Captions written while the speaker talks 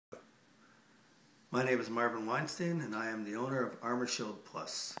My name is Marvin Weinstein and I am the owner of Armor Shield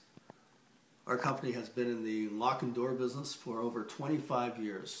Plus. Our company has been in the lock and door business for over 25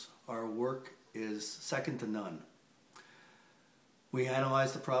 years. Our work is second to none. We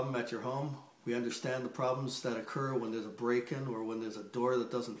analyze the problem at your home. We understand the problems that occur when there's a break-in or when there's a door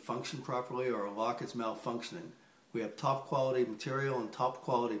that doesn't function properly or a lock is malfunctioning. We have top quality material and top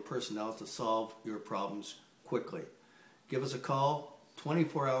quality personnel to solve your problems quickly. Give us a call.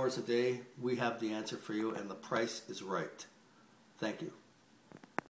 24 hours a day, we have the answer for you, and the price is right. Thank you.